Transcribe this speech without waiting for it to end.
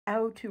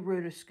How to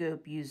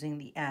rotoscope using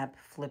the app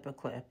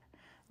FlipaClip.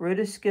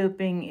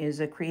 Rotoscoping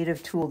is a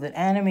creative tool that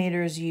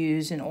animators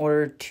use in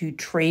order to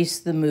trace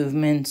the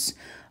movements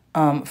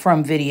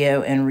from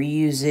video and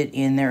reuse it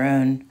in their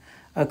own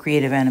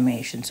creative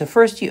animation. So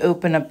first you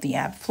open up the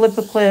app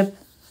FlipaClip.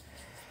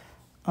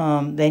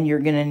 Then you're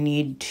going to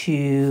need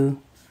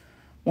to,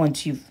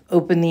 once you've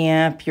opened the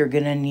app, you're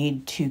going to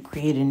need to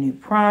create a new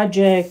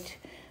project.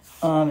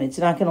 It's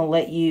not going to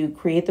let you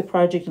create the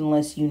project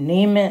unless you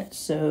name it.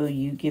 So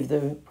you give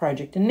the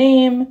project a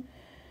name,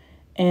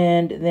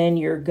 and then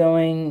you're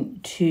going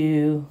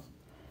to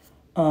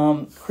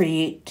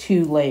create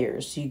 2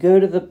 layers. So you go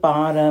to the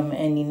bottom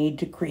and you need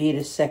to create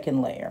a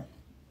second layer.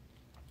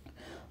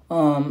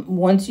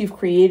 Once you've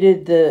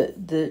created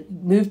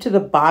move to the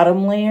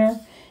bottom layer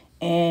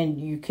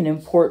and you can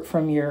import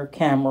from your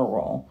camera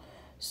roll.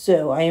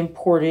 So I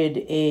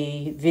imported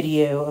a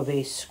video of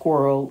a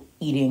squirrel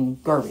eating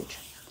garbage.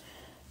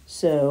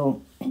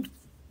 So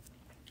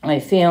I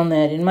found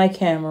that in my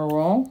camera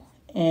roll,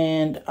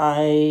 and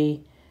I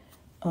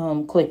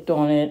clicked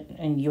on it,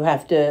 and you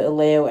have to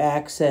allow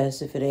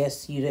access. If it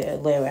asks you to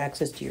allow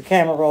access to your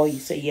camera roll, you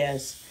say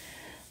yes,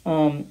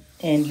 and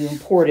you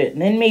import it.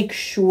 And then make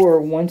sure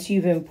once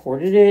you've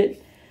imported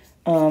it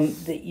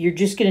that you're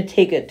just going to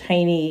take a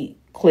tiny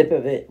clip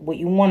of it. What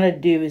you want to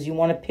do is you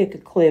want to pick a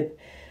clip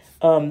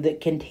that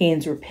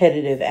contains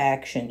repetitive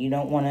action. You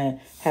don't want to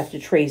have to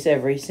trace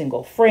every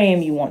single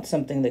frame. You want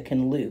something that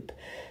can loop.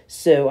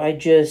 So I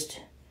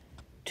just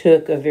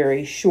took a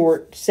very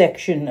short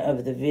section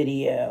of the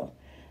video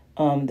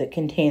that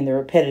contained the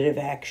repetitive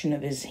action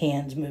of his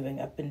hands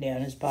moving up and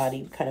down, his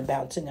body kind of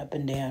bouncing up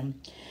and down.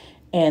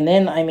 And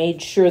then I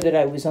made sure that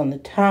I was on the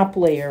top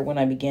layer when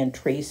I began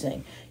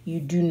tracing. You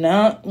do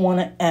not want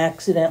to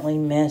accidentally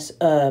mess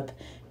up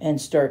and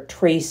start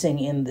tracing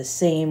in the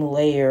same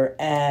layer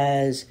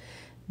as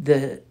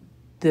the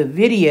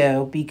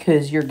video,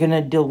 because you're going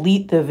to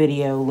delete the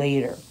video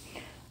later.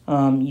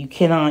 You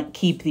cannot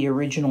keep the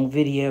original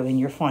video in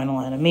your final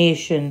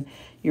animation.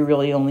 You're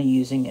really only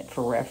using it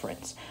for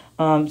reference.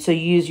 So you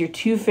use your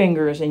 2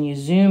 fingers and you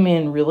zoom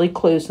in really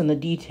close on the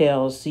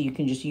details so you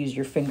can just use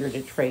your finger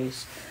to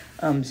trace.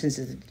 Since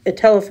it's a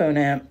telephone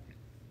app,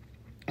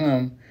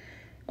 a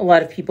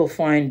lot of people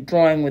find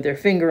drawing with their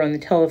finger on the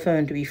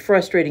telephone to be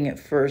frustrating at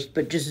first,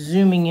 but just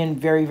zooming in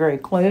very, very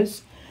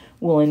close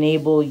will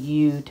enable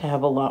you to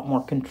have a lot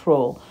more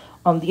control.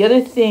 The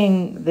other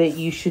thing that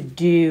you should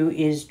do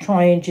is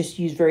try and just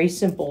use very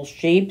simple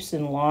shapes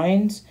and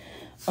lines,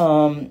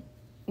 and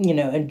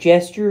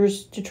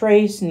gestures to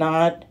trace,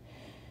 not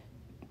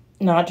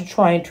to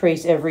try and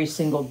trace every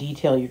single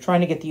detail. You're trying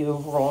to get the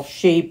overall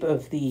shape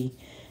of the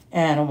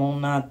animal,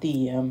 not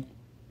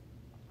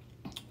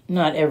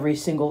every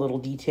single little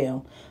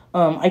detail.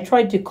 I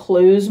tried to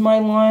close my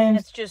lines.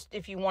 It's just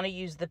if you want to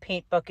use the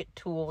paint bucket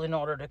tool in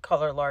order to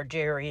color large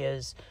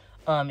areas,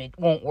 it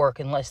won't work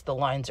unless the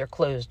lines are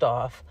closed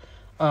off.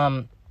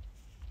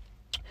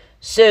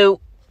 So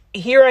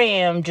here I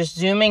am just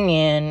zooming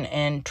in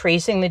and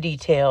tracing the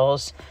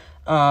details,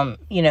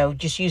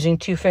 just using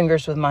 2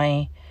 fingers with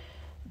my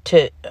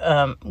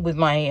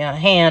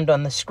hand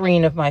on the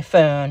screen of my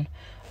phone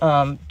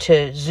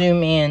to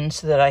zoom in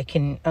so that I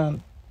can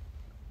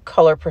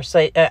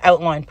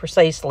outline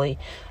precisely.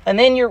 And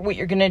then what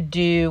you're going to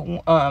do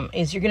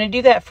is you're going to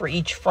do that for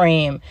each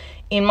frame.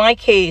 In my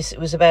case, it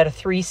was about a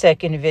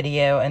 3-second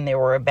video, and there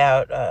were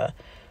about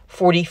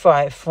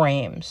 45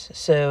 frames.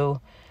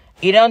 So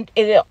it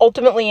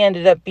ultimately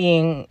ended up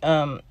being,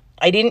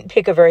 I didn't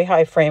pick a very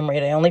high frame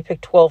rate. I only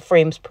picked 12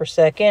 frames per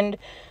second.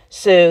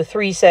 So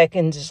 3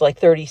 seconds is like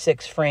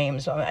 36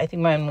 frames. I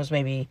think mine was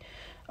maybe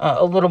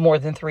a little more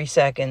than 3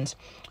 seconds.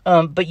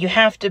 But you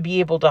have to be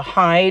able to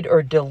hide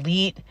or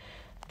delete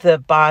the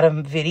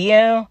bottom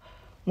video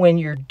when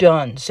you're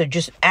done. So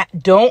just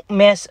don't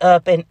mess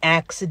up and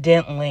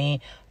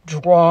accidentally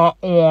draw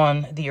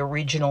on the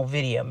original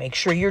video. Make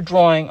sure you're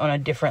drawing on a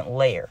different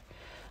layer.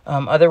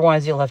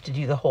 Otherwise, you'll have to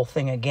do the whole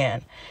thing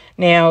again.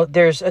 Now,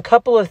 there's a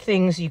couple of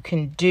things you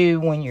can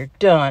do when you're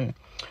done.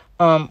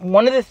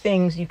 One of the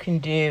things you can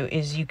do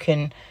is you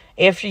can,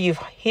 after you've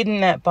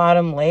hidden that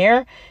bottom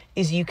layer,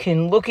 is you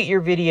can look at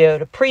your video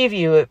to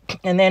preview it,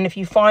 and then if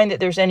you find that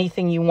there's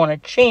anything you want to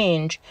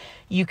change,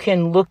 you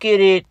can look at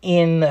it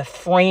in the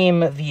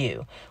frame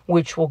view,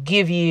 which will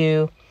give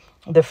you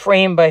the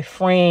frame by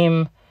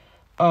frame,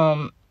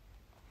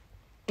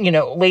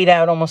 laid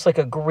out almost like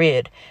a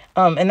grid.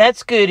 And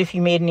that's good if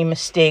you made any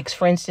mistakes.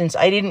 For instance,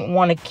 I didn't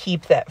want to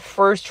keep that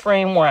first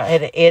frame where I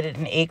had added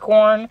an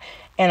acorn,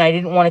 and I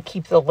didn't want to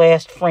keep the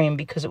last frame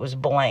because it was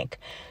blank.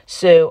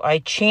 So I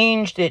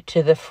changed it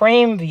to the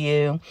frame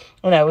view,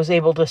 and I was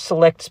able to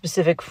select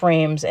specific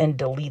frames and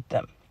delete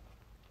them.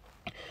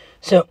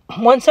 So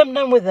once I'm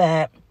done with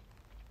that,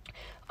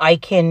 I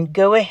can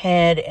go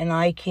ahead and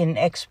I can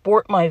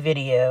export my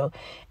video,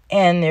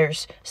 and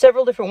there's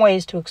several different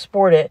ways to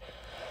export it.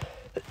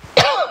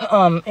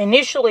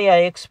 Initially, I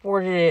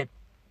exported it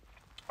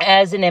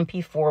as an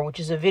MP4, which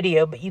is a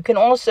video, but you can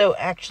also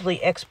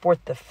actually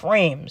export the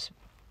frames.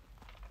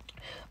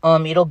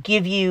 It'll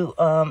give you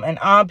an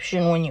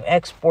option when you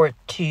export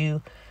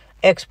to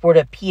export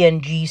a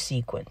PNG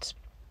sequence.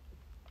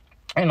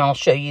 And I'll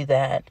show you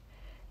that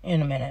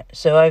in a minute.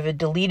 So I've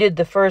deleted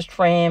the first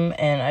frame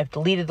and I've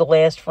deleted the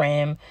last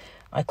frame.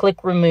 I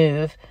click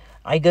remove.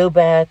 I go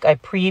back, I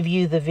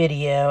preview the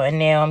video, and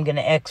now I'm going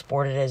to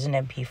export it as an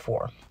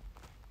MP4.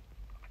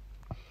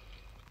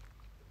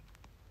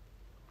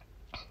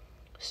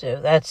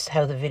 So that's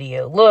how the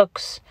video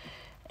looks,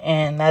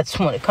 and that's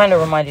when it kind of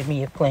reminded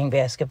me of playing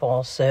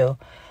basketball. So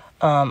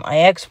I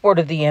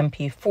exported the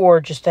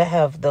MP4 just to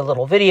have the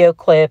little video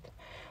clip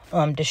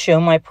to show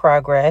my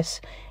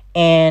progress.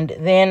 And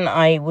then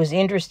I was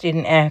interested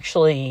in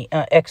actually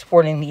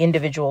exporting the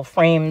individual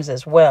frames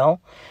as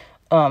well.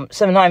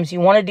 Sometimes you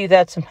want to do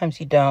that,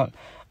 sometimes you don't.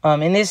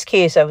 In this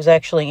case, I was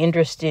actually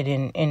interested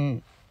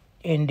in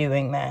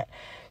doing that.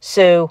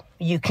 So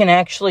you can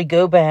actually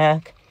go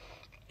back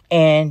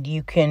and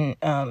you can,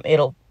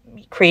 it'll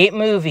create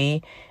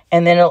movie,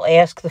 and then it'll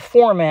ask the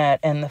format,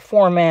 and the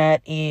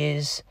format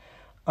is,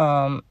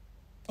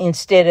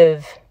 instead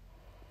of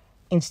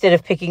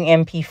picking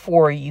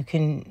MP4,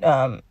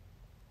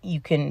 you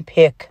can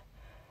pick,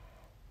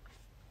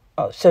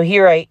 so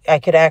here I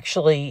could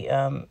actually,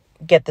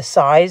 get the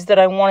size that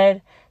I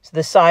wanted. So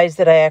the size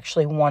that I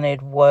actually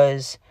wanted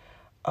was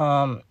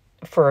for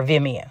a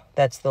Vimeo.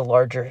 That's the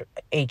larger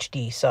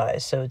HD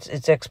size. So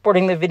it's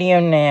exporting the video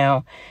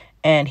now,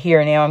 and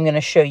here now I'm going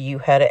to show you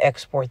how to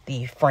export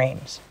the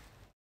frames.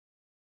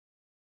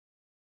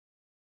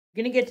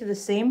 You're going to get to the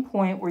same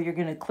point where you're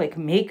going to click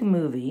Make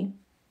Movie.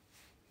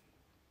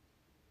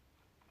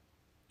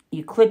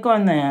 You click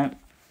on that,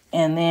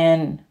 and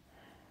then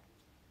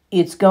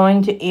it's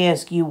going to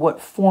ask you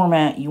what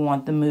format you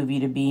want the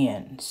movie to be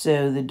in.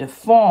 So the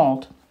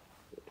default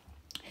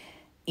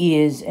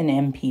is an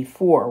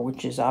MP4,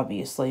 which is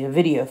obviously a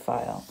video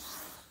file.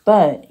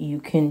 But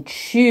you can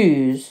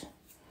choose,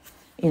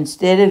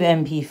 instead of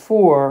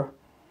MP4,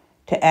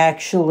 to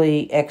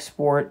actually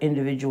export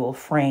individual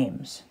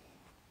frames.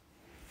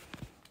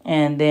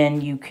 And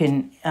then you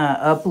can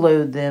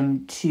upload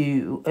them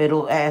to,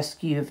 it'll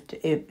ask you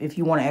if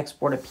you want to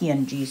export a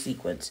PNG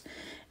sequence.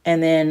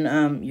 And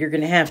then you're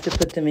going to have to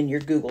put them in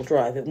your Google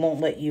Drive. It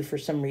won't let you, for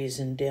some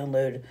reason,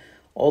 download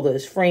all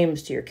those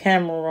frames to your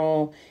camera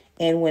roll.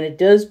 And when it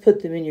does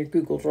put them in your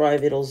Google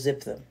Drive, it'll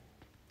zip them.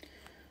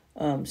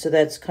 So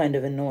that's kind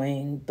of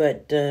annoying.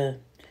 But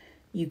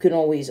you can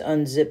always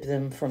unzip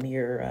them from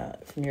your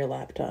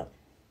laptop.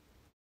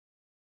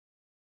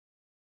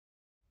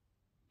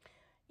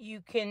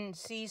 You can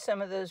see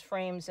some of those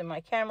frames in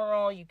my camera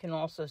roll. You can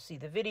also see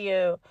the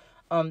video.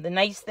 The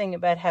nice thing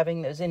about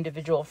having those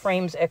individual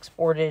frames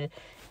exported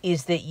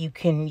is that you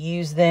can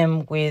use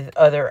them with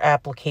other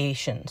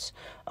applications.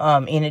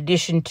 In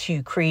addition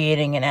to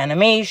creating an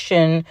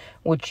animation,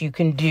 which you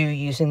can do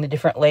using the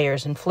different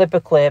layers in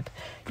FlipaClip,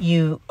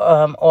 you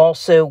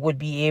also would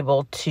be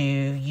able to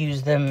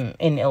use them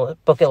in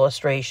book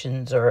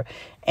illustrations or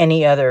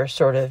any other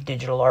sort of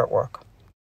digital artwork.